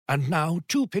And now,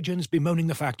 two pigeons bemoaning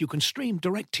the fact you can stream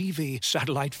DirecTV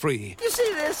satellite-free. You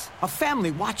see this? A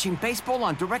family watching baseball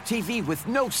on DirecTV with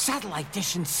no satellite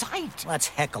dish in sight. Let's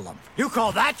heckle them. You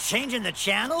call that changing the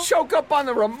channel? Choke up on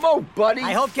the remote, buddy.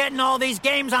 I hope getting all these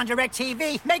games on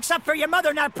DirecTV makes up for your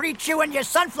mother not pre-chewing your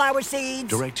sunflower seeds.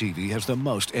 DirecTV has the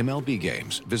most MLB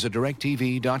games. Visit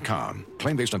DirecTV.com.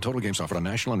 Claim based on total games offered on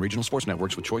national and regional sports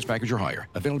networks with choice package or higher.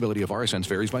 Availability of RSNs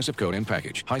varies by zip code and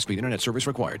package. High-speed internet service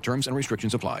required. Terms and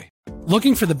restrictions apply.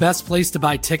 Looking for the best place to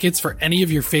buy tickets for any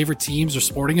of your favorite teams or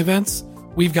sporting events?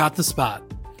 We've got the spot.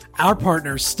 Our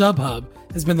partner, StubHub,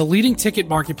 has been the leading ticket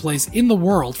marketplace in the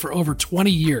world for over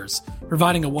 20 years,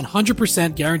 providing a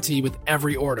 100% guarantee with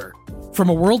every order. From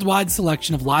a worldwide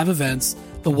selection of live events,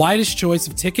 the widest choice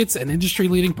of tickets, and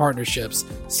industry-leading partnerships,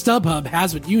 StubHub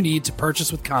has what you need to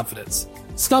purchase with confidence.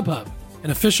 StubHub, an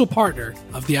official partner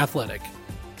of The Athletic.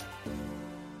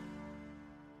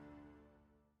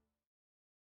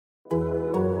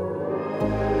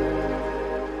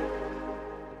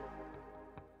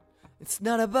 It's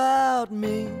not about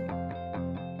me.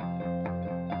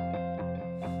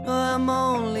 I'm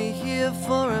only here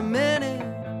for a minute,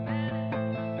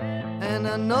 and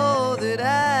I know that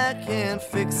I can't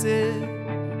fix it.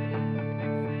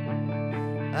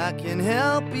 I can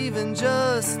help even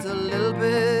just a little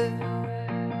bit.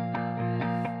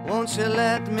 Won't you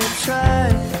let me try?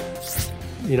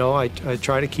 You know, I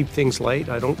try to keep things light.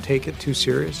 I don't take it too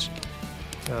serious.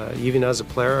 Even as a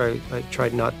player, I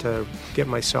tried not to get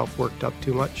myself worked up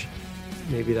too much.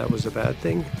 Maybe that was a bad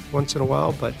thing once in a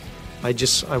while, but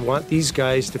I want these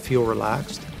guys to feel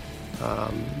relaxed.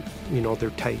 You know,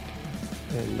 they're tight.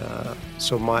 And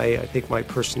so I think my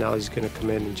personality is going to come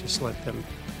in and just let them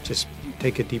just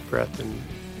take a deep breath and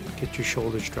get your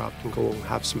shoulders dropped and go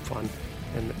have some fun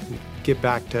and get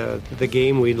back to the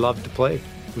game we love to play.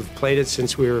 We've played it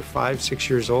since we were 5-6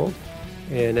 years old,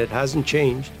 and it hasn't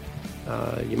changed.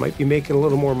 You might be making a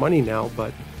little more money now,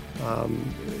 but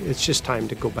it's just time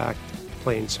to go back to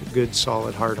playing some good,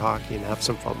 solid, hard hockey and have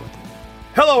some fun with it.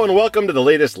 Hello and welcome to the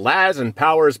latest Laz and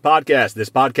Powers podcast. This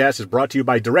podcast is brought to you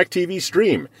by DirecTV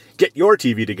Stream. Get your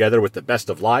TV together with the best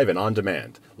of live and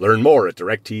on-demand. Learn more at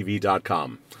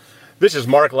DirecTV.com. This is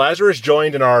Mark Lazarus,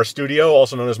 joined in our studio,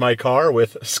 also known as my car,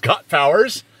 with Scott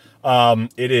Powers.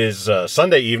 It is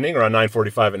Sunday evening, around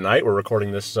 9:45 at night. We're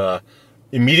recording this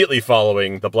immediately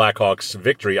following the Blackhawks'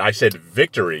 victory. I said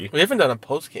victory. We haven't done a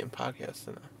post-game podcast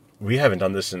in We haven't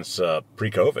done this since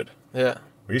pre-COVID. Yeah.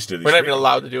 We used to do these. We're not even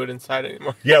allowed to do it inside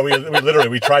anymore. Yeah, we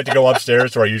literally tried to go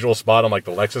upstairs to our usual spot on like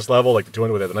the Lexus level, like the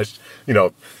 200 with the nice,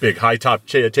 big high top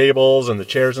tables and the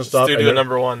chairs and stuff. Studio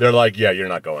number one. They're like, yeah, you're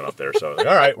not going up there. So all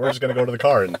right, we're just gonna go to the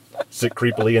car and sit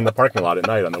creepily in the parking lot at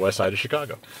night on the west side of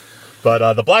Chicago.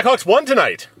 But the Blackhawks won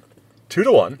tonight,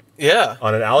 2-1. Yeah.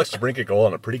 On an Alex DeBrincat goal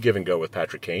on a pretty give and go with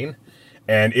Patrick Kane,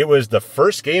 and it was the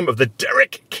first game of the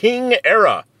Derek King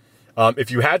era.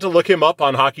 If you had to look him up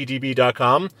on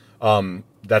HockeyDB.com,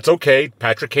 that's okay.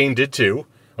 Patrick Kane did too.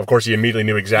 Of course, he immediately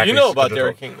knew exactly. You know about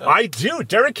Derek King, though. I do.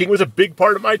 Derek King was a big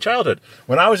part of my childhood.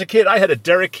 When I was a kid, I had a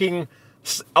Derek King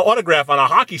autograph on a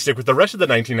hockey stick with the rest of the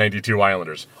 1992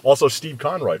 Islanders. Also, Steve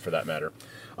Conroy, for that matter.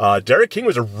 Derek King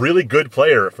was a really good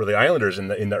player for the Islanders in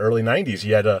the early 90s. He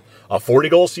had a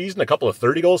 40-goal season, a couple of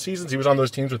 30-goal seasons. He was on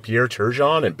those teams with Pierre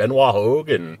Turgeon and Benoit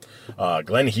Hogue and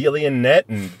Glenn Healy in net.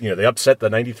 And, they upset the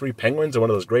 93 Penguins in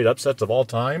one of those great upsets of all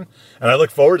time. And I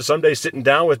look forward to someday sitting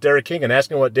down with Derek King and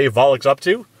asking what Dave Volek's up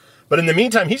to. But in the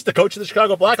meantime, he's the coach of the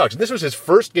Chicago Blackhawks. And this was his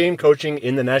first game coaching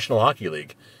in the National Hockey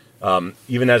League.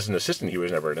 Even as an assistant, he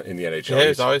was never in the NHL. Yeah, he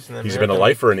was always in the He's been a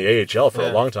lifer in the AHL for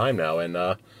a long time now. And,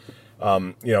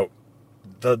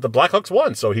 the Blackhawks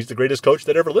won, so he's the greatest coach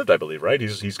that ever lived, I believe, right?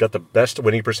 He's got the best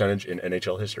winning percentage in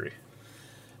NHL history.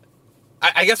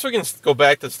 I guess we can go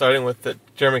back to starting with that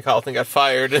Jeremy Colleton got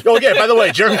fired. Oh, yeah, by the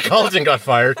way, Jeremy Colleton got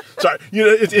fired. Sorry,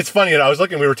 it's funny, I was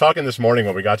looking, we were talking this morning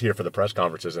when we got here for the press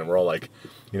conferences, and we're all like,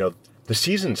 the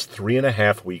season's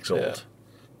 3.5 weeks old.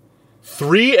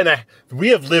 Yeah. We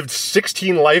have lived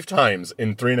 16 lifetimes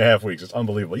in 3.5 weeks. It's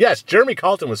unbelievable. Yes, Jeremy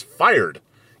Colleton was fired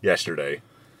yesterday.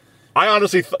 I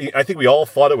honestly, I think we all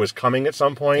thought it was coming at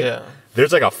some point. Yeah.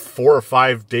 There's like a 4 or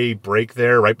 5 day break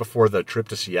there right before the trip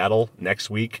to Seattle next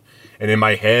week. And in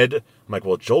my head, I'm like,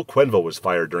 well, Joel Quenneville was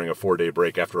fired during a 4-day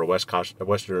break after a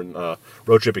Western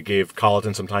road trip. It gave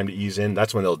Colleton some time to ease in.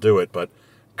 That's when they'll do it. But,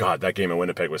 God, that game in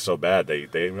Winnipeg was so bad.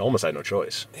 They almost had no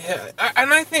choice. Yeah,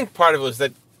 and I think part of it was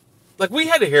that, we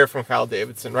had to hear from Kyle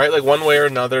Davidson, right? One way or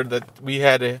another that we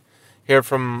had to hear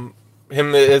from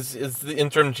him as the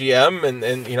interim GM, and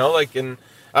and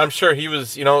I'm sure he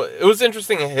was, it was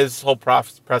interesting his whole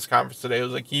press conference today. It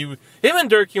was him and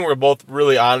Derek King were both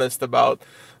really honest about,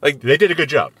 they did a good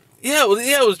job. Yeah, well,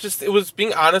 yeah, it was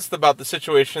being honest about the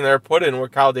situation they're put in, where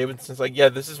Kyle Davidson's like, yeah,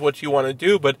 this is what you want to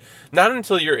do, but not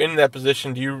until you're in that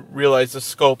position do you realize the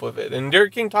scope of it. And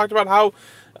Derek King talked about how,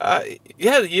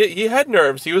 he had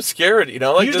nerves, he was scared, He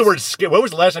used the word scared. When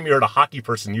was the last time you heard a hockey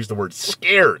person use the word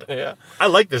scared? Yeah, I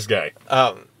like this guy.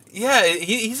 Yeah,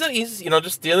 he's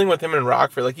just dealing with him in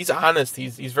Rockford. Like, he's honest.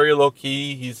 He's very low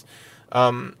key. He's,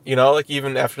 like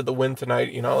even after the win tonight,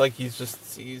 he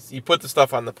put the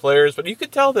stuff on the players, but you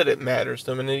could tell that it matters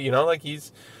to him. And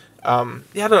he's, I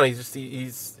don't know.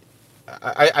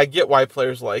 I get why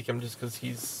players like him, just because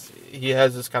he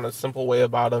has this kind of simple way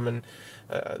about him, and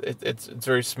it's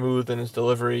very smooth in his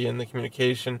delivery and the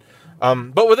communication.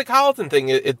 But with the Colleton thing,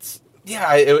 it's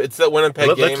that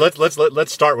Winnipeg game.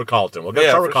 Let's start with Colleton. We'll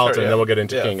start with Colleton, and then we'll get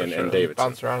into King and Davidson.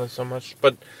 Bounce around it so much,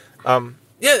 but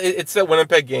it's that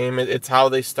Winnipeg game. It's how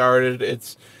they started.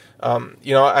 It's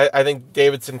I think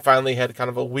Davidson finally had kind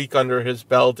of a week under his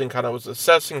belt and kind of was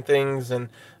assessing things, and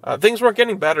things weren't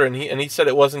getting better. And he said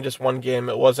it wasn't just one game.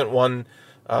 It wasn't one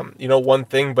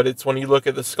thing, but it's when you look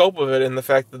at the scope of it and the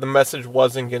fact that the message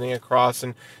wasn't getting across,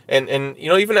 and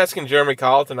even asking Jeremy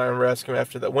Colleton, I remember asking him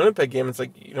after that Winnipeg game, it's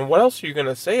like, what else are you going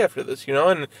to say after this,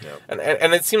 and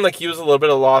it seemed like he was a little bit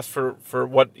at a loss for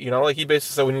what, like he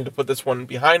basically said, we need to put this one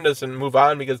behind us and move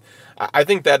on, because I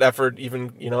think that effort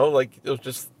even, it was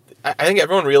just, I think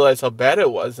everyone realized how bad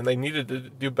it was, and they needed to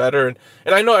do better, and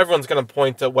I know everyone's going to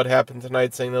point to what happened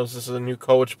tonight, saying this is a new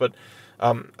coach, but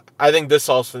I think this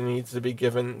also needs to be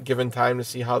given time to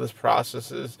see how this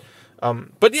process is.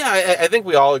 But yeah, I think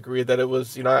we all agree that it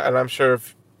was, and I'm sure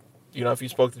if you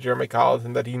spoke to Jeremy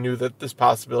Colleton, that he knew that this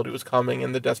possibility was coming,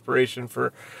 and the desperation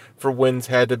for wins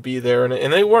had to be there,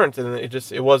 and they weren't, and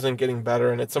it wasn't getting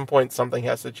better, and at some point something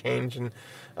has to change, and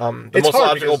the most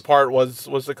logical part was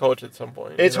the coach at some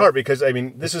point. It's hard because,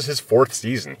 this is his fourth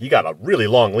season. He got a really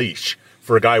long leash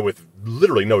for a guy with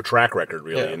literally no track record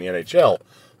really in the NHL.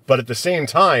 But at the same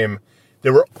time,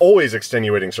 there were always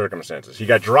extenuating circumstances. He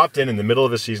got dropped in the middle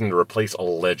of a season to replace a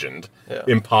legend. Yeah.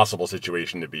 Impossible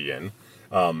situation to be in.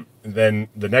 Then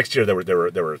the next year, there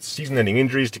were season-ending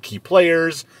injuries to key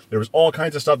players. There was all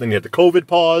kinds of stuff. Then you had the COVID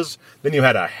pause. Then you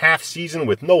had a half season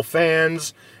with no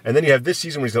fans. And then you have this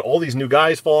season where he's got all these new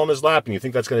guys fall in his lap, and you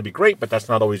think that's going to be great, but that's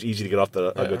not always easy to get off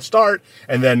a good start.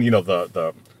 And then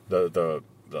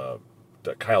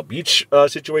the Kyle Beach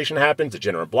situation happens, the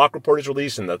Jenner and Block report is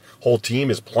released, and the whole team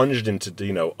is plunged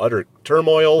into utter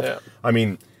turmoil. Yeah.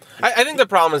 I think the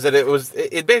problem is that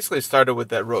it basically started with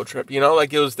that road trip. It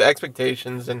was the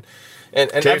expectations and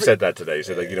Dave said that today. He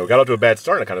said got off to a bad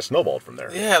start and it kind of snowballed from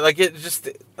there. Yeah,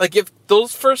 if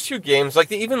those first two games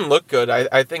they even look good,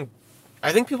 I think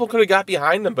people could have got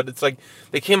behind them, but it's like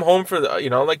they came home for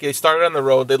they started on the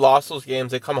road, they lost those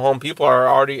games, they come home, people are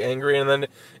already angry, and then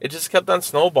it just kept on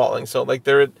snowballing. So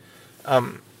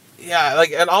and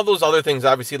all those other things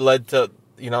obviously led to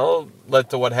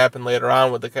what happened later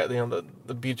on with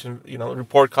the Beach and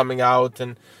report coming out,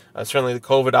 and certainly the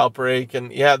COVID outbreak, and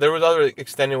there was other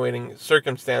extenuating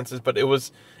circumstances, but it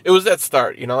was that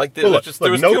start.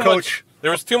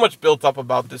 There was too much built up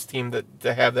about this team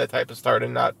to have that type of start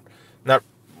and not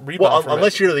rebound. Well,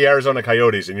 unless you're the Arizona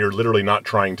Coyotes and you're literally not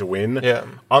trying to win,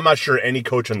 I'm not sure any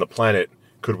coach on the planet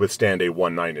could withstand a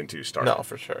 1-9-2 start. No,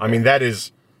 for sure. That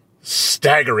is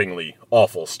staggeringly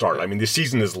awful start. The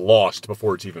season is lost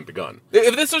before it's even begun.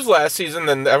 If this was last season,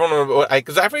 then everyone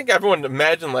because I think everyone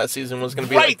imagined last season was going to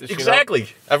be right, like this. Exactly.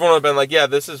 Everyone would have been like, yeah,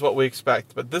 this is what we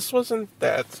expect, but this wasn't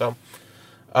that. So,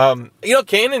 Kane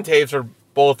and Taves are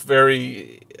both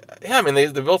very. Yeah, they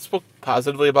both spoke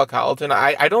positively about Colleton.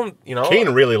 I don't, Kane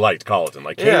really liked Colleton.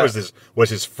 Kane was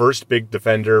his first big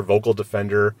defender, vocal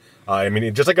defender.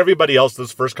 Just like everybody else,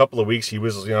 those first couple of weeks, he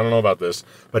was, I don't know about this,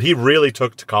 but he really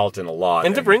took to Colleton a lot.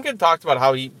 And DeBrincat talked about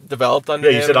how he developed under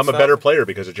him. Yeah, he said, I'm a better player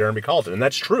because of Jeremy Colleton, and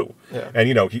that's true. Yeah.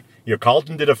 And,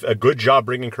 Colleton did a good job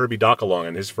bringing Kirby Dach along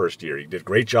in his first year. He did a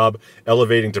great job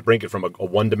elevating DeBrincat from a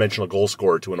one-dimensional goal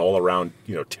scorer to an all-around,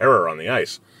 terror on the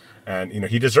ice. And,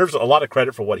 he deserves a lot of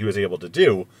credit for what he was able to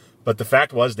do, but the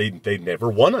fact was they never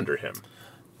won under him.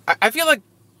 I feel like,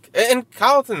 and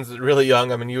Colleton's really young.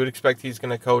 You would expect he's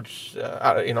going to coach,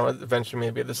 eventually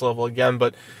maybe at this level again,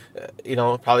 but,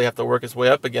 probably have to work his way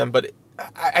up again. But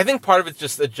I think part of it's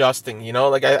just adjusting,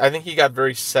 I think he got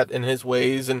very set in his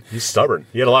ways. And he's stubborn.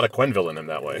 He had a lot of Quenneville in him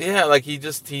that way. Yeah,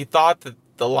 he thought that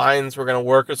the lines were going to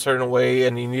work a certain way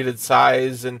and he needed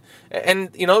size. And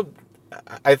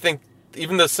I think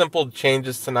even the simple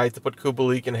changes tonight to put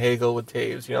Kubalik and Hagel with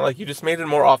Taves, you just made it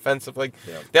more offensive.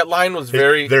 That line was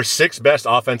very. Their six best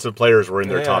offensive players were in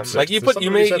their top six.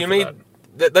 You made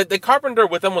the Carpenter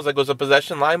with them was a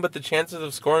possession line, but the chances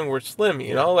of scoring were slim.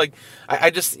 I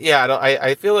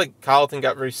feel like Colliton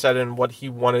got very set in what he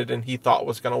wanted and he thought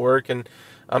was going to work, and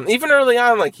even early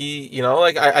on, I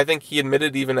think he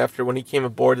admitted even after when he came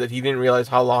aboard that he didn't realize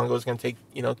how long it was going to take,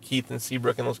 Keith and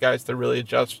Seabrook and those guys to really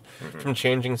adjust from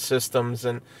changing systems,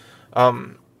 and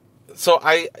so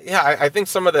I think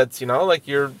some of that's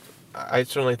I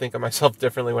certainly think of myself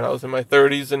differently when I was in my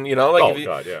 30s, and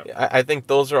I think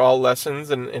those are all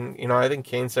lessons, and I think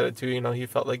Kane said it too. He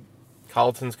felt like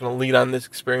Colliton's going to lead on this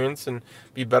experience and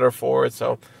be better for it.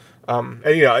 So,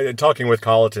 and talking with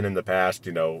Colliton in the past,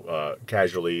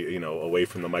 casually, away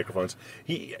from the microphones,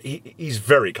 he's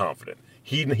very confident.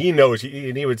 He knows,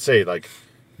 and he would say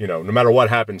no matter what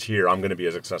happens here, I'm going to be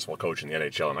a successful coach in the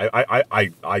NHL, and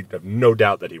I have no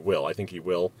doubt that he will. I think he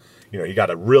will. He got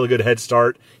a really good head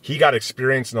start. He got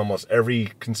experience in almost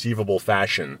every conceivable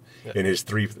fashion in his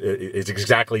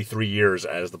exactly 3 years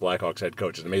as the Blackhawks head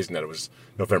coach. It's amazing that it was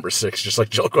November 6th, just like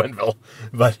Joe Quenneville.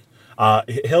 But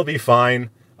he'll be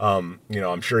fine. I'm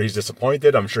sure he's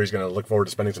disappointed. I'm sure he's going to look forward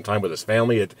to spending some time with his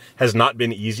family. It has not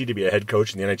been easy to be a head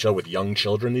coach in the NHL with young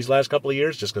children these last couple of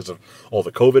years, just because of all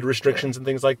the COVID restrictions and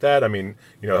things like that. I mean,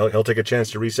 he'll take a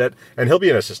chance to reset, and he'll be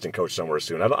an assistant coach somewhere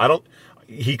soon.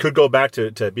 He could go back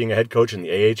to being a head coach in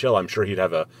the AHL. I'm sure he'd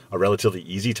have a relatively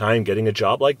easy time getting a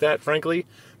job like that, frankly.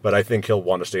 But I think he'll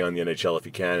want to stay on the NHL if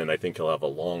he can, and I think he'll have a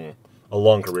long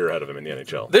career ahead of him in the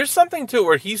NHL. There's something to it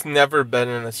where he's never been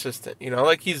an assistant.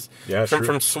 He's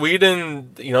from Sweden.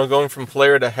 Going from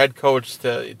player to head coach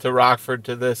to Rockford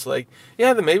to this.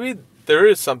 Maybe there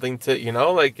is something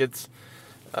to it's.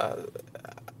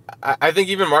 I think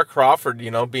even Mark Crawford,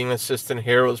 being an assistant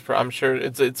here I'm sure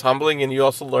it's humbling, and you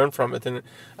also learn from it. And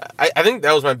I think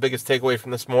that was my biggest takeaway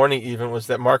from this morning. Even was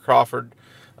that Mark Crawford,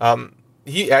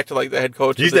 he acted like the head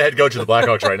coach. He's the head coach of the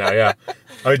Blackhawks right now. Yeah,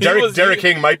 I mean Derek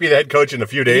King might be the head coach in a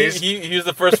few days. He was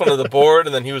the first one on the board,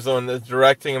 and then he was the one that's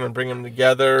directing him and bringing them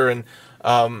together. And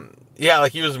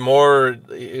he was more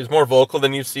vocal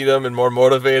than you've seen him and more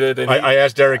motivated. And I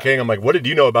asked Derek King, I'm like, what did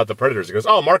you know about the Predators? He goes,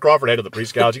 Mark Crawford head of the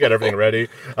pre-scouts. He got everything ready.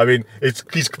 I mean, he's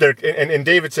there, and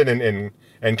Davidson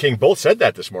and King both said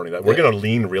that this morning, that we're going to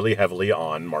lean really heavily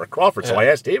on Mark Crawford. So I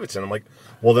asked Davidson, I'm like,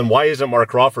 well, then why isn't Mark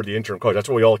Crawford the interim coach? That's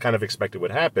what we all kind of expected would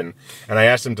happen. And I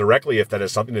asked him directly if that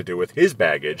has something to do with his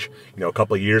baggage. A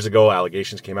couple of years ago,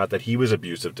 allegations came out that he was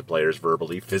abusive to players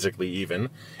verbally, physically even,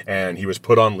 and he was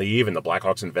put on leave, and the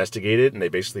Blackhawks investigated, and they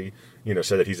basically,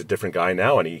 said that he's a different guy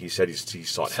now, and he said he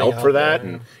sought help for that,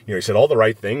 and, he said all the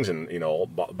right things, and,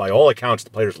 by all accounts, the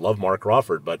players love Mark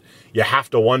Crawford, but you have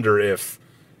to wonder if,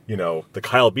 the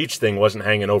Kyle Beach thing wasn't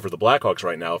hanging over the Blackhawks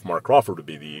right now, if Mark Crawford would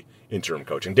be the interim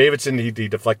coach. And Davidson, he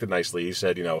deflected nicely. He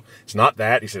said, it's not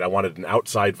that. He said, I wanted an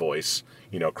outside voice.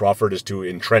 Crawford is too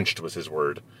entrenched, was his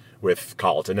word, with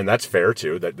Colliton, and that's fair,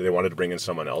 too, that they wanted to bring in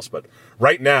someone else. But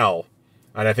right now,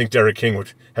 and I think Derek King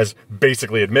has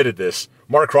basically admitted this,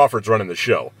 Mark Crawford's running the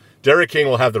show. Derek King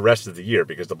will have the rest of the year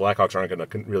because the Blackhawks aren't going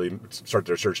to really start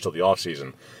their search till the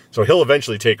offseason. So he'll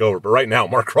eventually take over. But right now,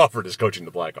 Mark Crawford is coaching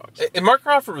the Blackhawks. And Mark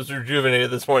Crawford was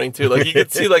rejuvenated this morning, too. You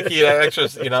could see, he had extra,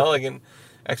 an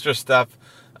extra step.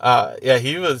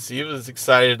 He was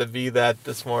excited to be that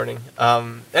this morning.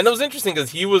 And it was interesting because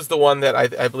he was the one that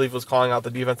I believe was calling out the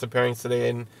defensive pairings today,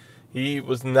 and he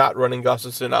was not running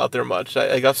Gustafsson out there much.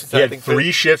 Gustafsson, he had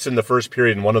three shifts in the first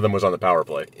period, and one of them was on the power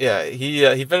play. Yeah,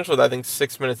 he finished with, I think,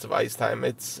 6 minutes of ice time.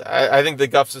 I think the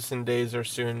Gustafsson days are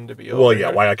soon to be over. Well,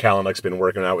 yeah, Wyatt Kalynuk's been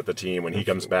working out with the team. When he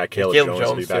comes back, Caleb Jones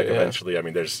will be back eventually. I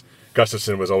mean,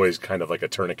 Gustafsson was always kind of like a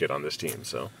tourniquet on this team.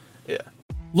 So yeah.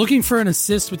 Looking for an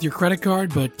assist with your credit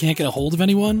card but can't get a hold of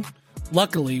anyone?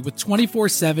 Luckily, with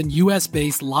 24/7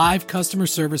 US-based live customer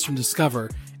service from Discover,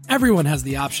 everyone has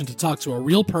the option to talk to a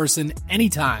real person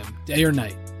anytime, day or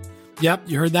night. Yep,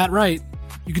 you heard that right.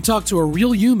 You can talk to a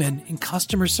real human in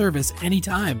customer service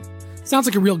anytime. Sounds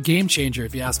like a real game changer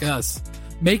if you ask us.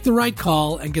 Make the right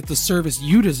call and get the service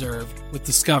you deserve with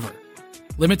Discover.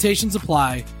 Limitations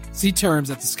apply. See terms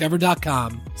at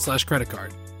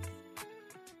discover.com/creditcard.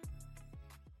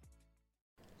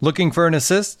 Looking for an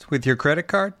assist with your credit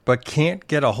card but can't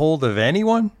get a hold of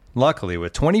anyone? Luckily,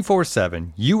 with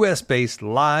 24/7 US-based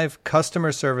live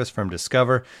customer service from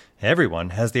Discover, everyone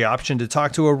has the option to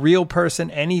talk to a real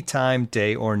person anytime,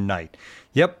 day or night.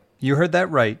 Yep, you heard that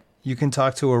right. You can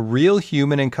talk to a real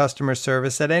human in customer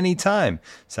service at any time.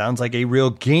 Sounds like a real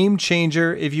game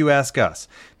changer if you ask us.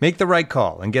 Make the right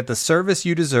call and get the service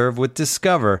you deserve with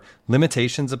Discover.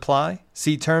 Limitations apply.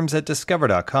 See terms at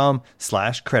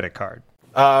discover.com/creditcard.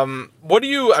 We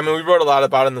wrote a lot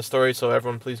about it in the story, so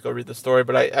everyone please go read the story.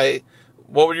 But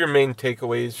what were your main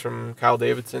takeaways from Kyle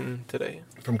Davidson today?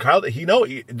 From Kyle,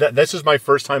 this is my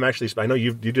first time actually. I know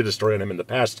you did a story on him in the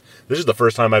past. This is the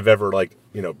first time I've ever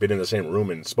been in the same room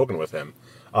and spoken with him.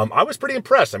 I was pretty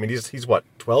impressed. I mean, he's what,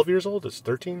 12 years old? Is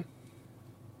 13?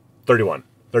 31.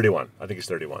 I think he's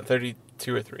 31.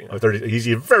 32 or 3. Oh, 30. He's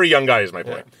a very young guy, is my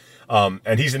point. Yeah.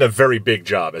 And he's in a very big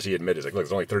job, as he admitted. He's like, look,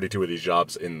 there's only 32 of these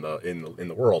jobs in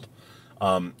the world.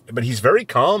 But he's very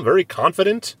calm, very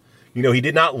confident. He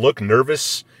did not look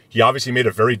nervous. He obviously made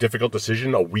a very difficult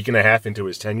decision a week and a half into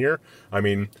his tenure. I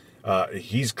mean,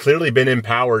 he's clearly been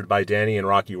empowered by Danny and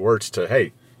Rocky Wirtz to,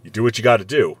 hey, you do what you got to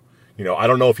do. I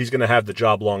don't know if he's going to have the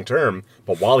job long term,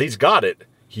 but while he's got it,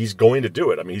 he's going to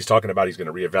do it. I mean, he's talking about he's going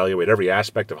to reevaluate every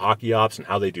aspect of hockey ops and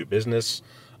how they do business.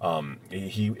 I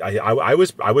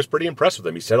was pretty impressed with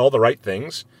him. He said all the right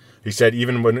things. He said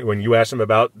even when you asked him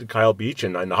about Kyle Beach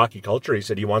and the hockey culture, he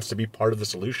said he wants to be part of the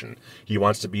solution. He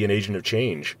wants to be an agent of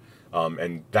change.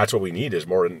 And that's what we need is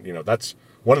more, that's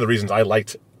one of the reasons I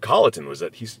liked Colliton was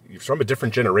that he's from a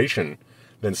different generation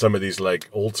than some of these like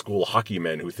old school hockey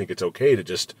men who think it's okay to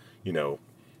just,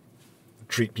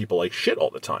 treat people like shit all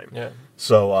the time. Yeah.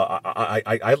 So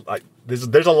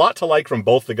there's a lot to like from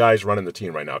both the guys running the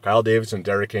team right now. Kyle Davidson,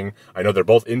 Derek King. I know they're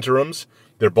both interims.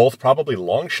 They're both probably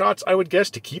long shots, I would guess,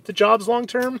 to keep the jobs long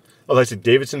term. Although I said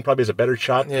Davidson probably has a better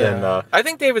shot than. I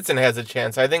think Davidson has a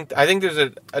chance. I think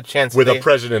there's a chance with a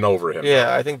president over him.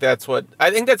 Yeah, I think that's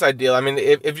ideal. I mean,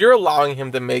 if you're allowing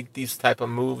him to make these type of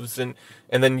moves and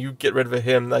then you get rid of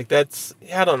him, like that's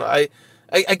I don't know. I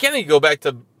again you go back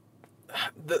to.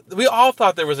 We all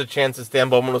thought there was a chance that Stan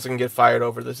Bowman was going to get fired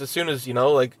over this as soon as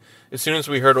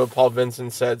we heard what Paul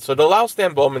Vincent said. So to allow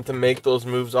Stan Bowman to make those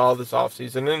moves all this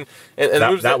offseason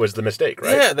and that was the mistake,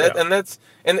 right? Yeah,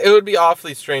 and it would be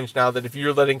awfully strange now that if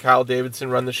you're letting Kyle Davidson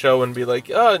run the show and be like,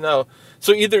 oh no,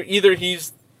 so either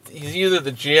he's either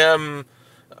the GM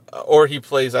or he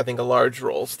plays, I think, a large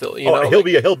role still.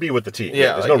 He'll be with the team.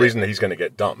 Yeah, there's no reason that he's going to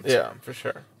get dumped. Yeah, for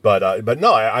sure. But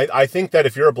no, I think that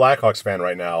if you're a Blackhawks fan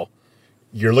right now,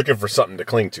 you're looking for something to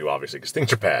cling to, obviously, because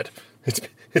things are bad.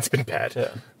 It's been bad. Yeah.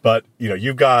 But,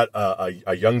 you've got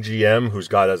a young GM who's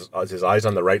got his eyes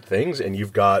on the right things, and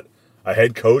you've got a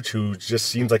head coach who just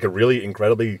seems like a really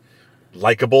incredibly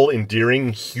likable,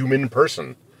 endearing human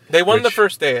person. They won the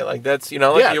first day. Like, that's,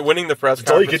 you're winning the press conference.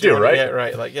 That's all you could do, right? Yeah,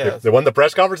 right. Like, yeah. They won the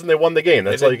press conference and they won the game.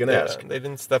 That's all you can ask. They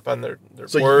didn't step on their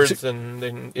words and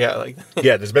they didn't,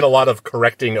 yeah, there's been a lot of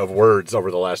correcting of words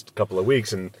over the last couple of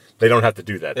weeks, and they don't have to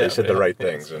do that. They said the right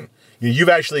things. And you've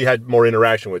actually had more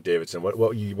interaction with Davidson. What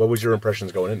was your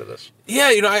impressions going into this? Yeah,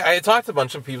 I talked to a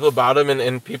bunch of people about him,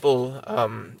 and people,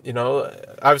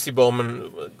 obviously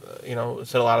Bowman,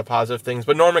 said a lot of positive things.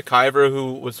 But Norm McIver,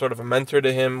 who was sort of a mentor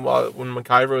to him when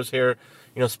McIver was here,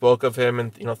 spoke of him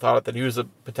and, thought that he was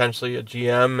potentially a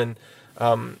GM. And,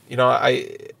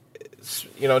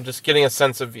 just getting a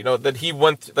sense of, that he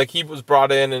he was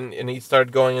brought in and he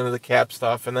started going into the cap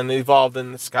stuff and then it evolved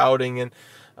in the scouting and,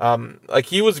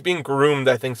 he was being groomed,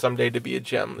 I think, someday to be a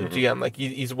GM. Mm-hmm. Like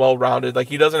he's well-rounded. Like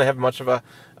he doesn't have much of a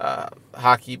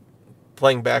hockey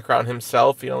playing background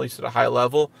himself, at least at a high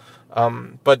level.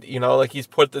 But he's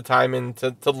put the time in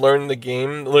to learn the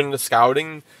game, learn the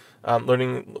scouting,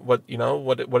 learning what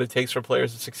it takes for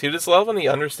players to succeed at this level, and he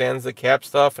understands the cap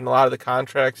stuff and a lot of the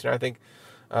contracts. I think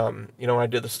when I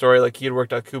did the story, he had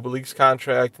worked out Kubalik's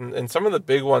contract and some of the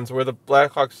big ones where the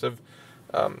Blackhawks have.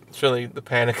 Certainly the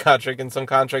Panic contract and some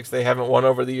contracts they haven't won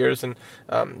over the years, and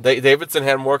Davidson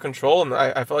had more control, and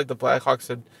I felt like the Blackhawks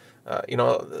had,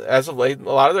 as of late, a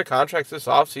lot of their contracts this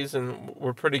offseason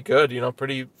were pretty good,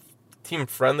 pretty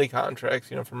team-friendly contracts,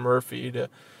 from Murphy to,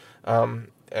 and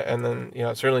then,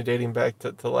 certainly dating back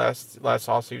to last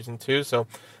offseason too, so,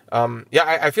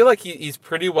 I feel like he's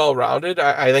pretty well-rounded.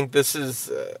 I think this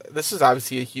is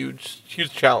obviously a huge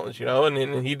challenge,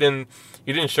 and he didn't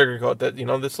sugarcoat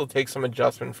that. This will take some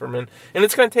adjustment for him, and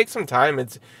it's going to take some time.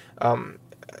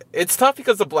 It's tough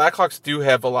because the Blackhawks do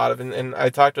have a lot of, and I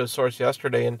talked to a source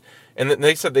yesterday, and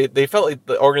they said they felt like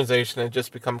the organization had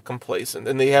just become complacent,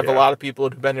 and they have a lot of people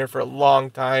who've been here for a long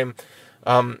time.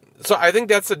 So I think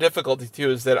that's the difficulty too,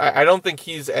 is that I don't think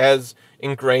he's as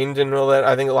ingrained in all that.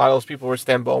 I think a lot of those people were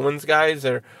Stan Bowman's guys,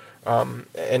 and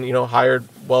hired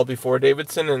well before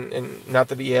Davidson, and not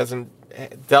that he hasn't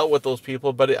dealt with those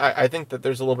people, but I think that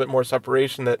there's a little bit more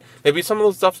separation, that maybe some of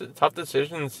those tough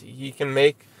decisions he can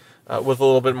make with a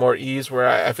little bit more ease, where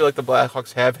I feel like the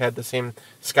Blackhawks have had the same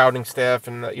scouting staff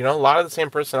and a lot of the same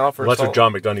personnel for. Well, that's what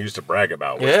John McDonough used to brag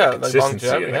about, was the consistency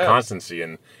and the constancy,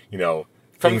 and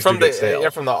from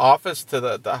the office to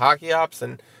the hockey ops,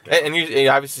 and you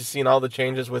obviously seen all the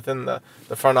changes within the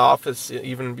front office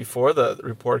even before the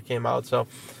report came out. So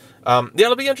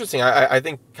it'll be interesting. I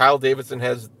think Kyle Davidson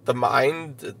has the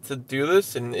mind to do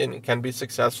this and can be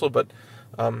successful, but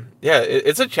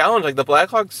it's a challenge. Like the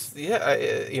Blackhawks,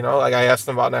 like I asked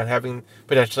them about not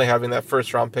potentially having that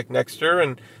first round pick next year,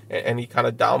 and he kind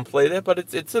of downplayed it, but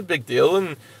it's a big deal.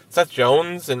 And Seth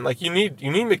Jones, and like you need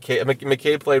McCabe.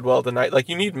 McCabe played well tonight. Like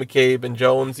you need McCabe and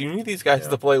Jones. You need these guys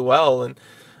to play well. And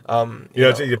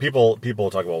people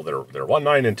talk about they're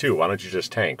 1-9-2. Why don't you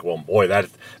just tank? Well, boy,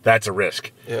 that's a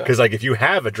risk. Because like if you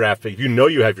have a draft pick, if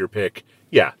you have your pick,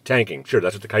 tanking. Sure,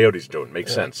 that's what the Coyotes are doing.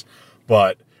 Makes sense.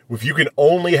 But if you can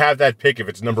only have that pick if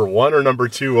it's number 1 or number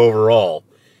 2 overall,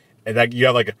 and that you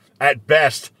have like at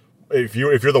best, if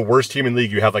you're the worst team in the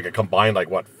league, you have like a combined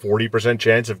 40%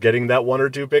 chance of getting that 1 or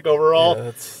 2 pick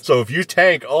overall. So if you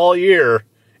tank all year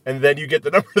and then you get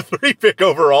the number 3 pick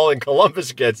overall and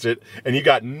Columbus gets it and you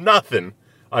got nothing,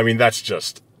 I mean that's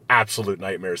just absolute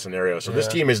nightmare scenario. So this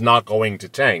team is not going to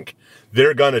tank.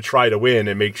 They're going to try to win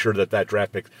and make sure that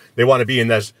draft pick, they want to be in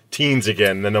those teens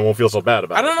again, and then they won't feel so bad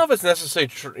about it. I don't know if it's necessarily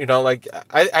true.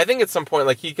 I think at some point,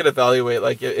 he could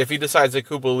evaluate, if he decides that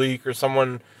Kubalik or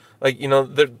someone,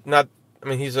 they're not,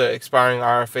 he's an expiring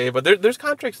RFA, but there's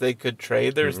contracts they could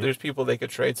trade. There's people they could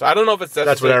trade. So I don't know if it's necessarily.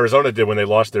 That's what Arizona did when they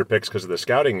lost their picks because of the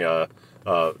scouting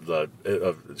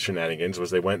shenanigans,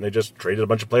 was they went and they just traded a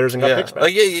bunch of players and got picks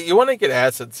back. You want to get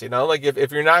assets,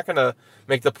 if you're not going to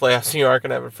make the playoffs and you aren't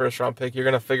going to have a first round pick, you're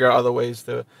going to figure out other ways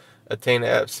to attain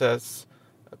assets.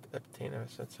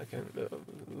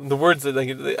 The words that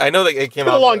I know that it came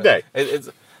out. It's a long day.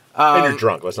 And you're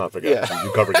drunk. Let's not forget.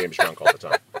 You cover games drunk all the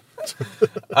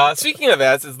time. Speaking of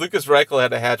assets, Lucas Reichel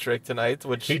had a hat trick tonight,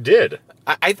 which he did.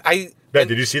 Ben,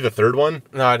 did you see the third one?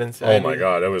 No, I didn't see. Oh my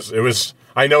God, it was.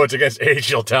 I know it's against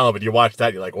AHL talent, but you watch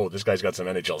that, you're like, oh, this guy's got some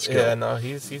NHL skill. Yeah, no,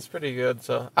 he's pretty good.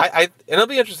 So and it'll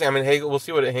be interesting. Hagel, we'll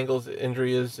see what Hagel's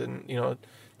injury is, and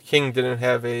King didn't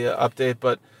have a update,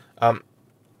 but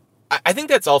I think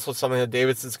that's also something that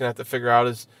Davidson's gonna have to figure out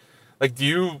is,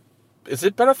 is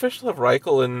it beneficial of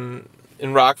Reichel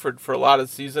in Rockford for a lot of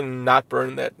the season not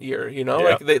burn that year?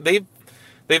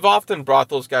 They've often brought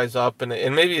those guys up, and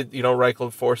maybe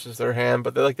Reichel forces their hand,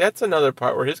 but that's another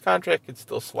part where his contract could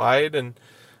still slide, and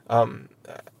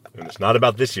it's not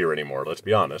about this year anymore. Let's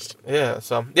be honest. Yeah.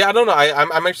 So I don't know.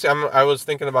 I was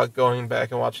thinking about going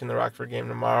back and watching the Rockford game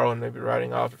tomorrow and maybe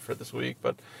writing off it for this week,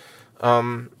 but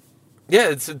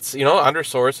it's under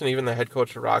Source and even the head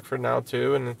coach of Rockford now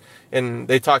too, and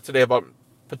they talked today about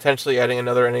potentially adding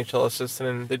another NHL assistant,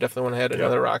 and they definitely want to add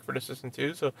another Rockford assistant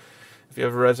too. So if you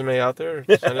have a resume out there,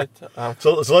 send it.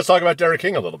 So let's talk about Derek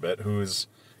King a little bit, who's,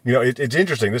 it's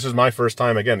interesting. This is my first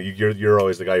time, again, you're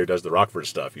always the guy who does the Rockford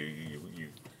stuff.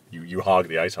 You hog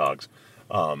the Ice Hogs.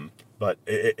 But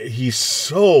he's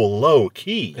so low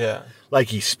key. Yeah.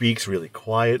 He speaks really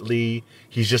quietly.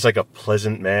 He's just like a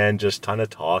pleasant man, just kind of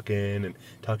talking in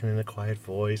a quiet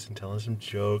voice and telling some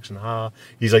jokes and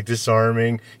he's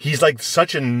disarming. He's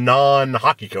such a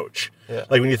non-hockey coach. Yeah.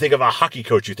 When you think of a hockey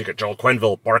coach, you think of Joel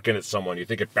Quenneville barking at someone. You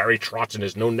think of Barry Trotz and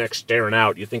his no neck staring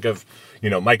out. You think of,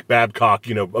 Mike Babcock,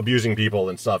 abusing people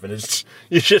and stuff. And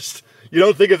you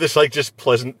don't think of this just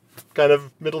pleasant kind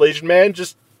of middle-aged man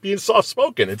just being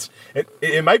soft-spoken.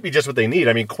 It might be just what they need.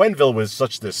 Quenneville was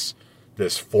such this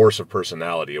force of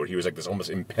personality, where he was this almost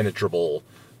impenetrable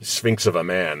sphinx of a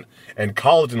man. And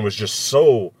Colliton was just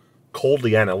so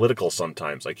coldly analytical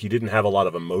sometimes. He didn't have a lot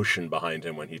of emotion behind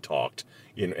him when he talked.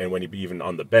 And when he even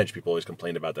on the bench, people always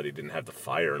complained about that he didn't have the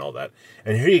fire and all that.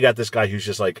 And here you got this guy who's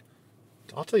just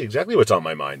I'll tell you exactly what's on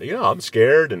my mind. I'm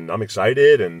scared and I'm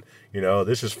excited and,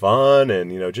 this is fun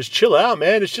and, just chill out,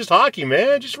 man. It's just hockey,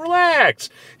 man. Just relax.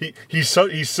 He's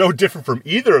so different from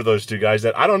either of those two guys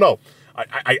that I don't know.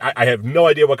 I have no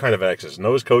idea what kind of an X's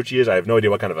nose coach he is. I have no idea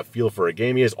what kind of a feel for a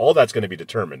game he is. All that's going to be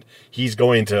determined. He's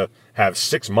going to have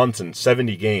 6 months and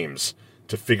 70 games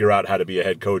to figure out how to be a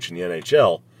head coach in the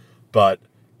NHL. But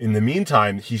in the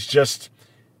meantime, he's just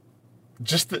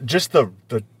the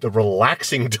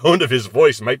relaxing tone of his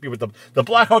voice might be what the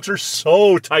Blackhawks are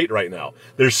so tight right now.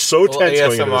 They're so tense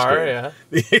going into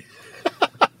this game.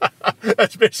 Yeah.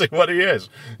 That's basically what he is.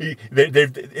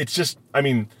 It's just,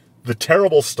 the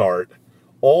terrible start,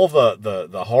 all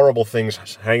the horrible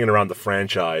things hanging around the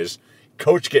franchise,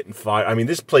 coach getting fired.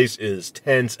 This place is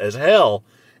tense as hell.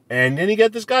 And then you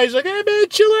get this guy who's like, hey, man,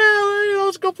 chill out.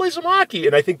 Let's go play some hockey.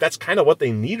 And I think that's kind of what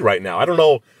they need right now. I don't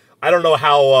know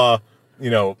how,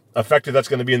 effective that's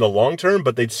going to be in the long term,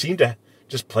 but they'd seem to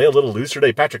just play a little looser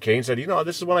today. Patrick Kane said,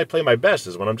 this is when I play my best,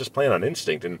 is when I'm just playing on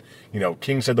instinct. And,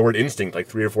 King said the word instinct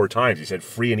 3 or 4 times. He said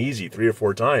free and easy 3 or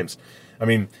 4 times.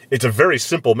 It's a very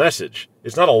simple message.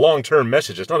 It's not a long-term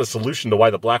message. It's not a solution to why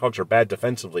the Blackhawks are bad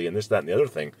defensively and this, that, and the other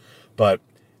thing. But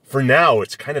for now,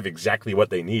 it's kind of exactly what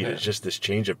they need. It's just this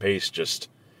change of pace. Just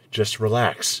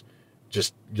relax.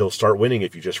 You'll start winning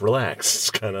if you just relax.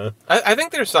 It's kind of. I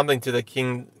think there's something to the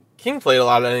King played a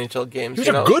lot of NHL games. He's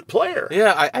a good player.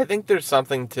 Yeah, I think there's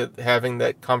something to having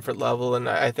that comfort level, and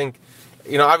I think,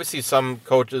 obviously some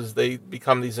coaches, they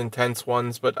become these intense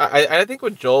ones, but I think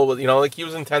with Joel, he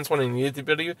was intense when he needed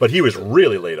to be. But he was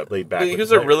really laid back. He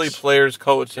was a really player's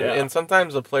coach, and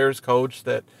sometimes a player's coach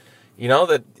that,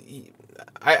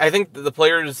 I think the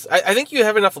players, I think you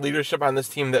have enough leadership on this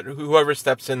team that whoever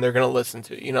steps in, they're going to listen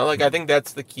to. I think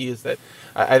that's the key, is that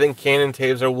I think Kane and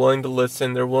Taves are willing to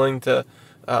listen. They're willing to,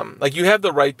 you have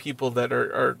the right people that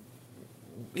are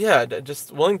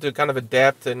just willing to kind of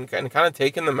adapt and kind of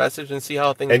take in the message and see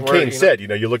how things work. And Kane said,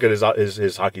 you look at his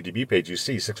Hockey DB page, you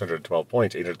see 612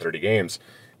 points, 830 games.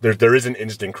 There is an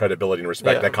instant credibility and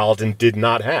respect that Colliton did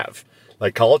not have.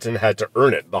 Like, Colliton had to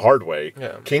earn it the hard way.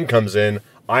 Yeah. King comes in,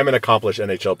 I'm an accomplished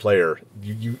NHL player.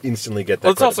 You instantly get that.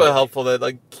 Well, it's also helpful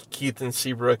that Keith and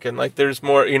Seabrook and there's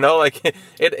more.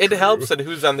 It helps that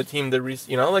who's on the team that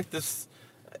this.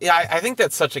 Yeah, I think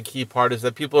that's such a key part, is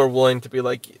that people are willing to be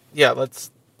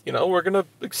let's we're gonna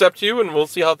accept you and we'll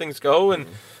see how things go. And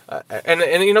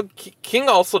King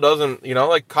also doesn't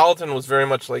Colliton was very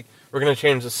much we're going to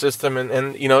change the system,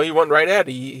 and he went right at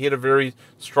it. He had a very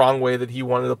strong way that he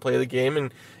wanted to play the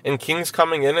game, and King's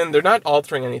coming in, and they're not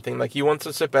altering anything. He wants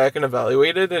to sit back and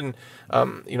evaluate it, and,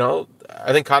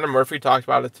 I think Connor Murphy talked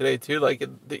about it today, too.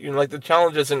 The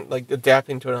challenge isn't,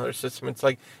 adapting to another system. It's,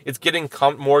 it's getting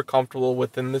more comfortable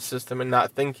within the system and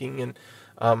not thinking,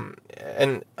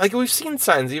 and we've seen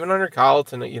signs, even under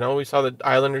Colliton, we saw the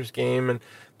Islanders game, and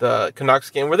the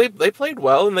Canucks game where they played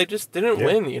well and they just didn't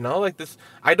win. This,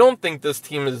 I don't think this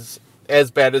team is as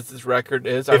bad as this record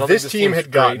is. I don't think this team had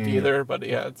gotten either, but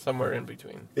it's somewhere in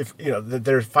between. If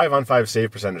their 5-on-5 save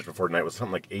percentage before tonight was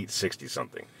something like 860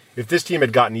 something. If this team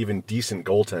had gotten even decent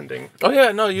goaltending,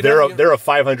 they're a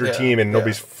 500 team and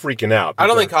nobody's freaking out. I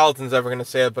don't think Colliton's ever going to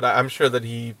say it, but I'm sure that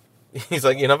he's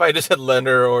if I just had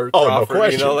Lender or Crawford, no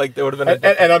question. they would have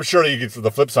been. And I'm sure from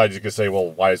the flip side, you could say, well,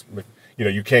 why is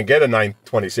you can't get a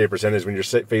 920 save percentage when you're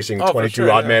facing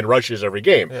 22 odd man rushes every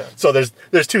game. Yeah. So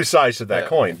there's two sides to that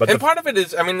coin. But part of it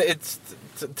is, it's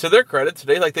to their credit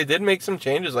today. They did make some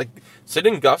changes,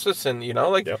 sitting Gustafsson.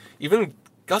 Even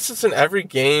Gustafsson every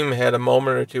game had a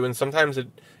moment or two, and sometimes it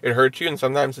hurt you, and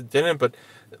sometimes it didn't. But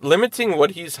limiting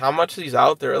how much he's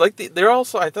out there. They're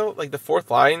also, I thought, the fourth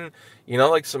line.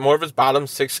 Some more of his bottom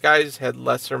six guys had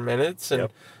lesser minutes, and.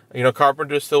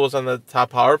 Carpenter still was on the top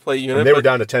power play unit. And they were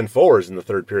down to 10 forwards in the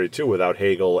third period, too, without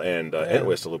Hagel and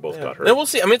Entwistle, who both got hurt. And we'll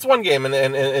see. It's one game, and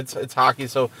it's hockey,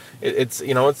 so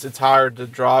it's hard to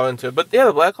draw into it. But, the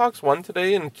Blackhawks won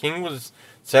today, and King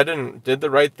said and did the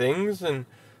right things, and,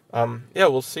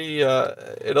 we'll see.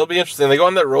 It'll be interesting. They go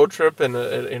on that road trip, and,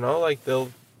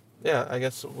 they'll, I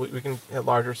guess we can have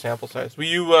larger sample size.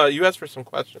 You asked for some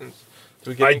questions.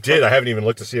 I did. I haven't even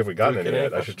looked to see if we got any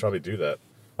yet. I should probably do that.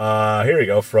 Here we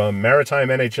go, from Maritime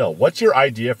NHL. What's your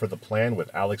idea for the plan with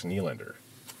Alex Nylander?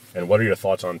 And what are your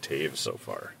thoughts on Taves so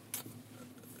far?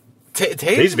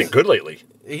 Taves been good lately.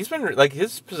 He's been,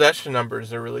 his possession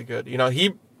numbers are really good.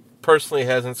 He personally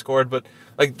hasn't scored, but,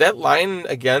 that line,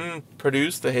 again,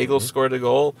 produced. The Hagel scored a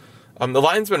goal. The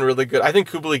line's been really good. I think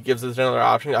Kubalik gives us another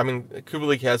option.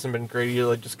 Kubalik hasn't been great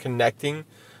either, just connecting.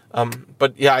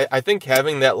 But, I think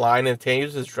having that line and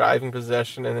Taves is driving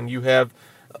possession, and then you have...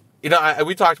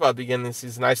 we talked about at the beginning of the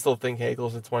season. I still think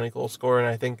Hagel's a 20-goal scorer, and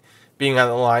I think being on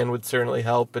the line would certainly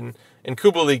help. And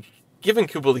Kubalik, giving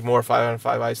Kubalik more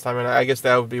 5-on-5 ice time, and I guess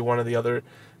that would be one of the other,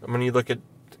 when you look at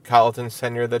Colliton's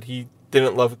tenure, that he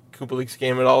didn't love Kubalik's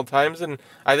game at all times. And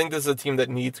I think this is a team that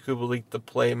needs Kubalik to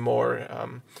play more.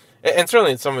 And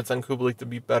certainly some of it's on Kubalik to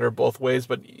be better both ways,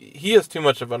 but he has too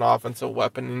much of an offensive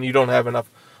weapon, and you don't have enough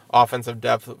offensive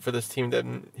depth for this team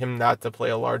him not to play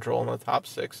a large role in the top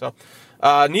six. So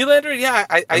Nylander,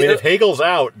 if Hagel's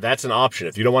out, that's an option.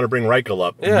 If you don't want to bring Reichel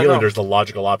up, Nylander's the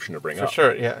logical option to bring up. For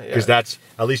sure, yeah. Because that's,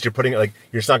 at least you're putting, you're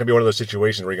not going to be one of those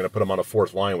situations where you're going to put him on a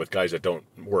fourth line with guys that don't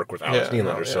work with Alex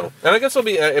Nylander. So, and I guess it'll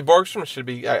be, Borgstrom should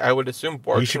be, I would assume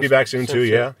Borgstrom. He should be back soon too,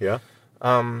 yeah.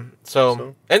 And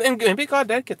maybe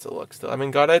Gaudette gets a look still.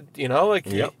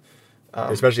 Gaudette,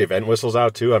 especially if Entwistle's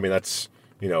out too. That's...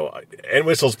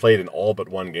 Entwistle's played in all but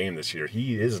one game this year.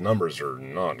 His numbers are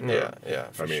not good. Yeah,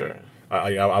 for sure.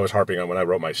 I was harping on when I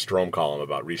wrote my Strome column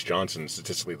about Reece Johnson,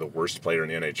 statistically the worst player in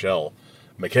the NHL.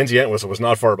 Mackenzie Entwistle was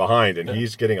not far behind, and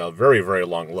he's getting a very, very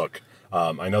long look.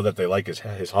 I know that they like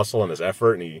his hustle and his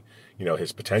effort and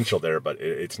his potential there, but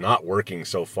it's not working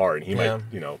so far, and he might,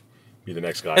 be the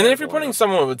next guy. And then if you're putting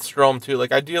someone with Strome too,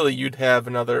 ideally you'd have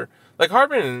another,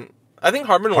 Hardman. I think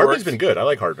Hardman's been good. I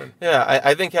like Hardman. Yeah,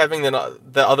 I think having the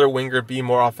other winger be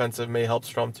more offensive may help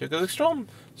Strome too. Because Strome,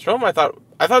 I thought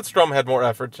Strome had more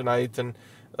effort tonight, and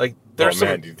like there's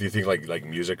do you think like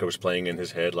music was playing in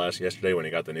his head yesterday when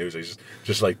he got the news? He's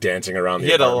just like dancing around. He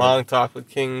had a long talk with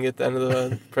King at the end of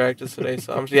the practice today,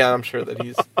 so I'm sure that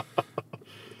he's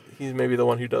maybe the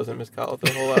one who doesn't miss Colliton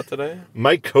a whole lot today.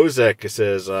 Mike Kozek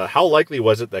says, how likely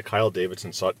was it that Kyle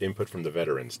Davidson sought input from the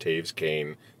veterans, Taves,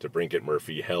 Kane, DeBrincat,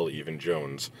 Murphy, hell, even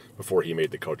Jones, before he made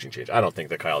the coaching change? I don't think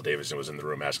that Kyle Davidson was in the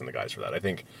room asking the guys for that.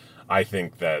 I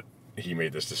think that he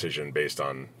made this decision based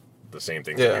on the same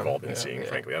things that we've all been seeing,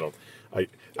 frankly. It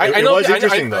was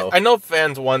interesting, though. I know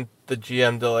fans want the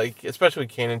GM to, especially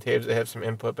with Kane and Taves, to have some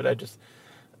input, but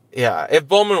if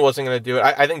Bowman wasn't going to do it,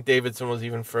 I think Davidson was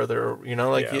even further,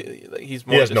 he's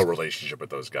more. He has no relationship with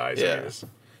those guys. Yeah.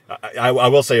 I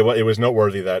will say it was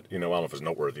noteworthy that, I don't know if it was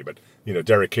noteworthy, but,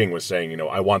 Derek King was saying,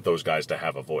 I want those guys to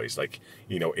have a voice,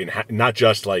 not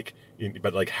just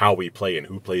but how we play and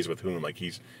who plays with whom.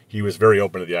 He was very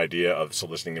open to the idea of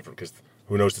soliciting it because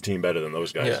who knows the team better than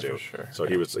those guys do. For sure. So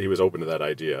he was open to that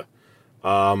idea.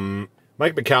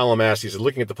 Mike McCallum asked, he said,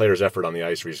 looking at the players' effort on the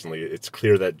ice recently, it's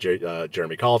clear that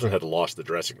Jeremy Colliton had lost the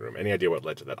dressing room. Any idea what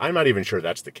led to that? I'm not even sure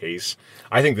that's the case.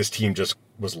 I think this team just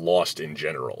was lost in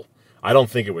general. I don't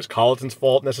think it was Colliton's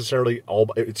fault necessarily.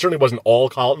 It certainly wasn't all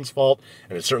Colliton's fault,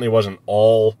 and it certainly wasn't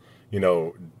all,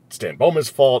 Stan Bowman's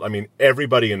fault. I mean,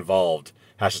 everybody involved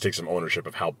has to take some ownership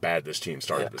of how bad this team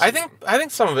started. I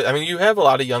think some of it. I mean, you have a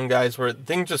lot of young guys where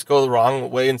things just go the wrong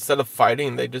way. Instead of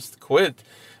fighting, they just quit.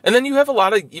 And then you have a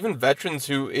lot of even veterans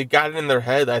who it got in their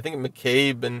head. I think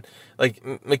McCabe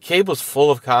McCabe was full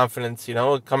of confidence,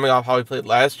 coming off how he played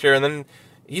last year, and then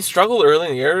he struggled early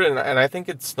in the year, and I think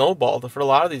it snowballed for a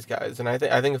lot of these guys. And I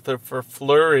think for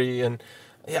Fleury and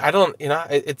I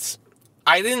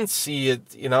didn't see it.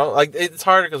 It's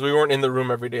harder because we weren't in the room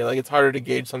every day. It's harder to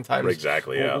gauge sometimes.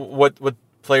 Exactly. Yeah. What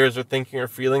players are thinking or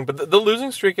feeling, but the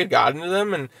losing streak had gotten to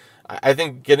them, and I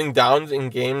think getting down in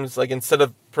games, instead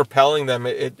of propelling them,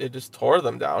 it just tore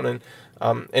them down.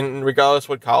 And regardless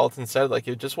what Colliton said,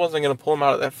 it just wasn't going to pull them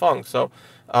out of that funk. So,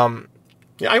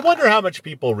 I wonder how much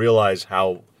people realize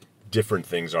how different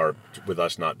things are with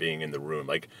us not being in the room.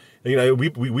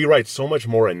 We write so much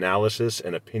more analysis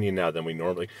and opinion now than we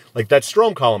normally. That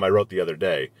Strome column I wrote the other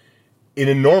day. In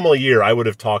a normal year, I would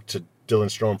have talked to Dylan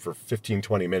Strome for 15,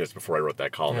 20 minutes before I wrote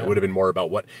that column. Yeah. It would have been more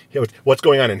about what's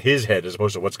going on in his head as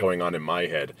opposed to what's going on in my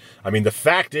head. I mean, the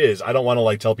fact is, I don't want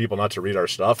to tell people not to read our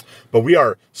stuff, but we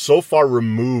are so far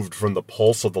removed from the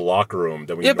pulse of the locker room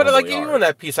that we normally are. Even in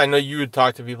that piece, I know you would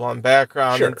talk to people on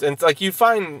background, sure. and it's you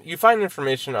find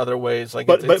information other ways.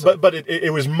 But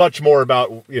it was much more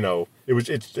about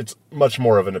it's much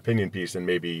more of an opinion piece than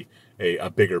maybe a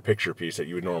bigger picture piece that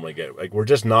you would normally get. We're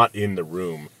just not in the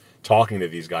room talking to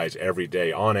these guys every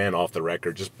day, on and off the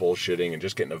record, just bullshitting and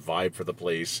just getting a vibe for the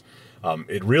place.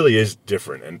 It really is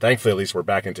different, and thankfully, at least we're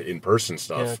back into in-person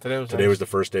stuff. Yeah, today was the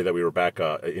first day that we were back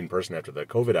in person after the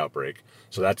COVID outbreak,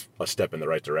 so that's a step in the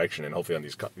right direction. And hopefully, on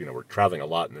these, we're traveling a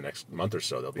lot in the next month or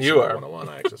so. There'll be some more one-on-one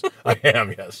access. I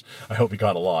am, yes. I hope you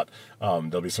caught a lot.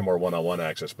 There'll be some more one-on-one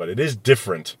access, but it is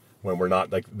different when we're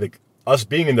not us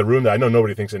being in the room. I know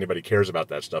nobody thinks anybody cares about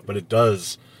that stuff, but it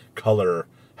does color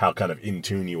how kind of in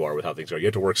tune you are with how things are. You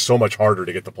have to work so much harder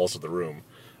to get the pulse of the room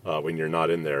when you're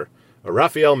not in there.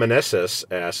 Rafael Meneses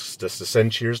asks us to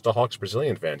send cheers to Hawks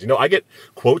Brazilian fans. I get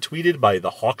quote tweeted by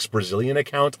the Hawks Brazilian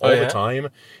account all the time,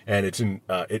 and it's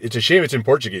a shame it's in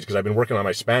Portuguese because I've been working on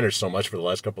my Spanish so much for the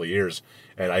last couple of years,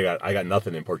 and I got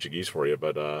nothing in Portuguese for you.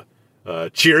 But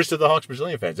cheers to the Hawks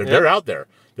Brazilian fans. They're out there.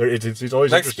 It's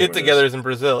always next interesting. Next get-togethers in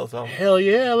Brazil. So hell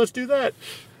yeah, let's do that.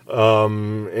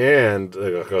 And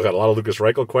I've got a lot of Lucas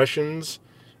Reichel questions.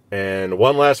 And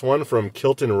one last one from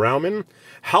Kilton Rauman.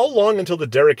 How long until the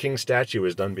Derek King statue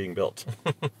is done being built?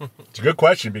 It's a good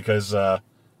question because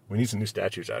we need some new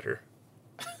statues out here.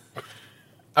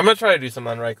 I'm going to try to do some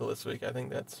on Reichel this week. I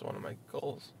think that's one of my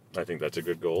goals. I think that's a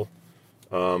good goal.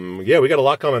 We got a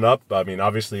lot coming up. I mean,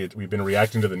 obviously, we've been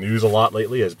reacting to the news a lot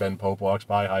lately as Ben Pope walks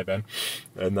by. Hi, Ben.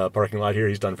 In the parking lot here.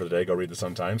 He's done for the day. Go read the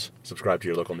Sun-Times. Subscribe to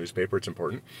your local newspaper. It's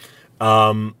important. We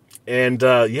got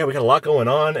a lot going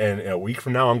on. And a week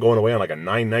from now, I'm going away on a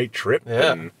 9-night trip.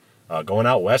 Yeah. And going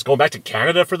out west. Going back to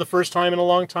Canada for the first time in a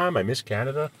long time. I miss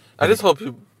Canada. I just hope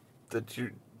that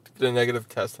you did a negative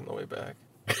test on the way back.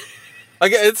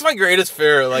 It's my greatest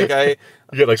fear.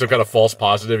 You get some kind of false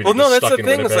positive. And well, no, that's the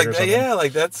thing. It's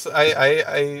that's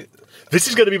This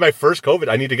is going to be my first COVID.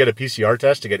 I need to get a PCR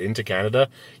test to get into Canada.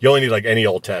 You only need like any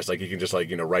old test. Like you can just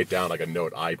write down like a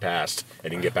note, I passed,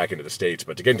 and you can get back into the States.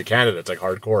 But to get into Canada, it's like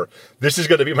hardcore. This is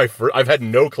going to be my first. I've had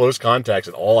no close contacts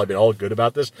at all. I've been all good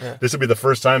about this. Yeah. This will be the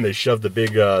first time they shoved the big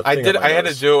thing I had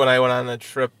to do it when I went on a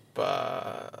trip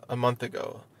a month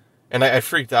ago. And I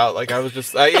freaked out. Like I was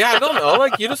just, I don't know.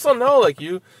 Like you just don't know. Like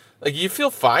you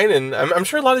feel fine, and I'm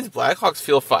sure a lot of these Blackhawks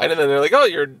feel fine, and then they're like, "Oh,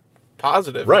 you're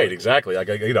positive." Right, exactly. Like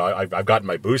I've gotten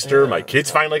my booster. Yeah, my kids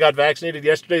finally got vaccinated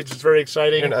yesterday. It's just very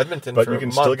exciting. You're in Edmonton, but for you can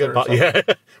a still month get.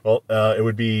 Yeah. Well, it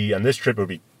would be on this trip. It would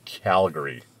be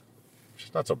Calgary, which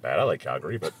is not so bad. I like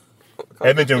Calgary, but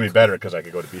Edmonton would be better because I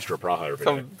could go to Bistro Praha every day.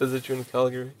 Come visit you in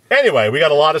Calgary. Anyway, we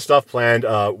got a lot of stuff planned.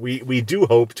 We do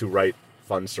hope to write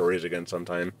fun stories again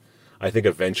sometime. I think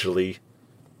eventually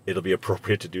it'll be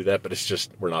appropriate to do that, but it's just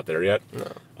we're not there yet.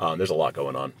 No. There's a lot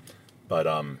going on, but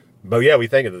yeah, we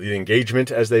think the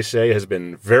engagement, as they say, has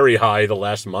been very high the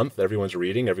last month. Everyone's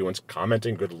reading, everyone's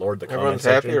commenting. Good Lord, the comment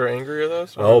section. Everyone's happy or angry with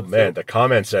us? Oh man, the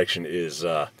comment section is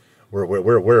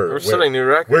we're setting new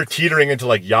records. We're teetering into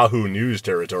like Yahoo News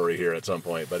territory here at some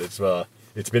point, but it's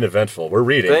been eventful. We're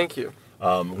reading. Thank you.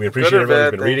 We appreciate everyone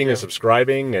who's been reading and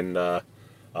subscribing, and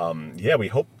yeah, we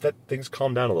hope that things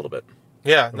calm down a little bit.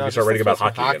 Yeah, we start writing about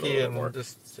hockey again a little bit more.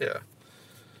 Just, yeah.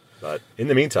 But in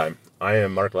the meantime, I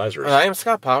am Mark Lazarus. I am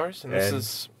Scott Powers, and this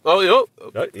is... Oh,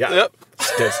 yep.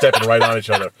 Stepping right on each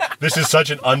other. This is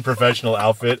such an unprofessional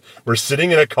outfit. We're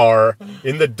sitting in a car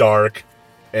in the dark,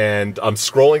 and I'm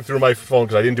scrolling through my phone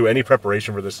because I didn't do any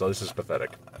preparation for this, so this is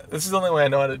pathetic. This is the only way I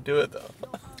know how to do it, though.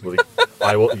 Well,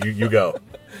 I will. You go.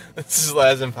 This is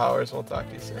Laz and Powers. We'll talk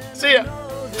to you soon. See ya.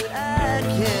 I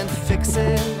can fix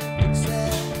it.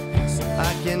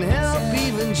 I can help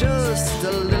even just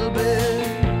a little bit.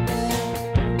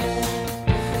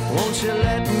 Won't you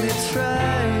let me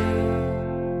try?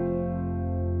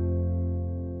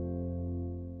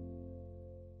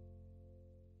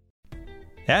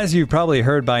 As you've probably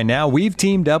heard by now, we've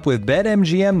teamed up with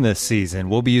BetMGM this season.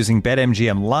 We'll be using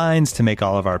BetMGM lines to make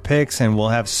all of our picks, and we'll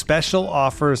have special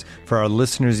offers for our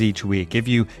listeners each week. If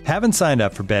you haven't signed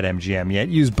up for BetMGM yet,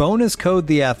 use bonus code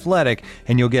The Athletic,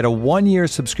 and you'll get a 1-year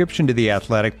subscription to The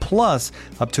Athletic, plus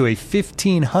up to a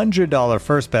 $1,500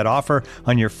 first bet offer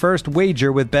on your first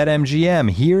wager with BetMGM.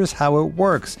 Here's how it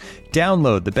works.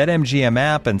 Download the BetMGM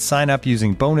app and sign up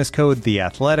using bonus code The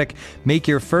Athletic. Make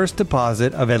your first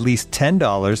deposit of at least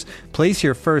 $10. Place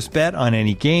your first bet on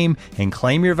any game and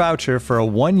claim your voucher for a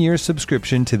 1-year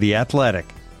subscription to The Athletic.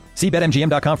 See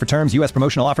BetMGM.com for terms. U.S.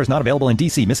 promotional offers not available in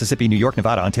D.C., Mississippi, New York,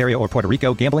 Nevada, Ontario, or Puerto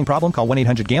Rico. Gambling problem? Call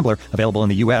 1-800-GAMBLER. Available in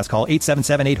the U.S. Call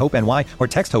 877-8-HOPE-NY or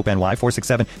text HOPE-NY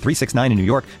 467-369 in New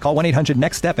York. Call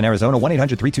 1-800-NEXT-STEP in Arizona.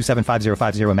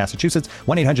 1-800-327-5050 in Massachusetts.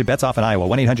 1-800-BETS-OFF in Iowa.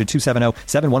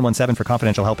 1-800-270-7117 for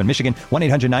confidential help in Michigan.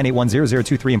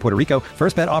 1-800-981-0023 in Puerto Rico.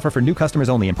 First bet offer for new customers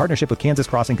only in partnership with Kansas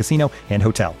Crossing Casino and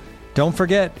Hotel. Don't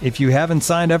forget, if you haven't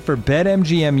signed up for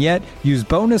BetMGM yet, use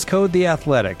bonus code The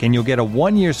Athletic, and you'll get a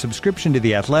 1-year subscription to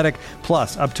The Athletic,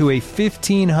 plus up to a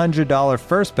 $1,500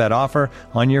 first bet offer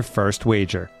on your first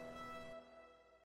wager.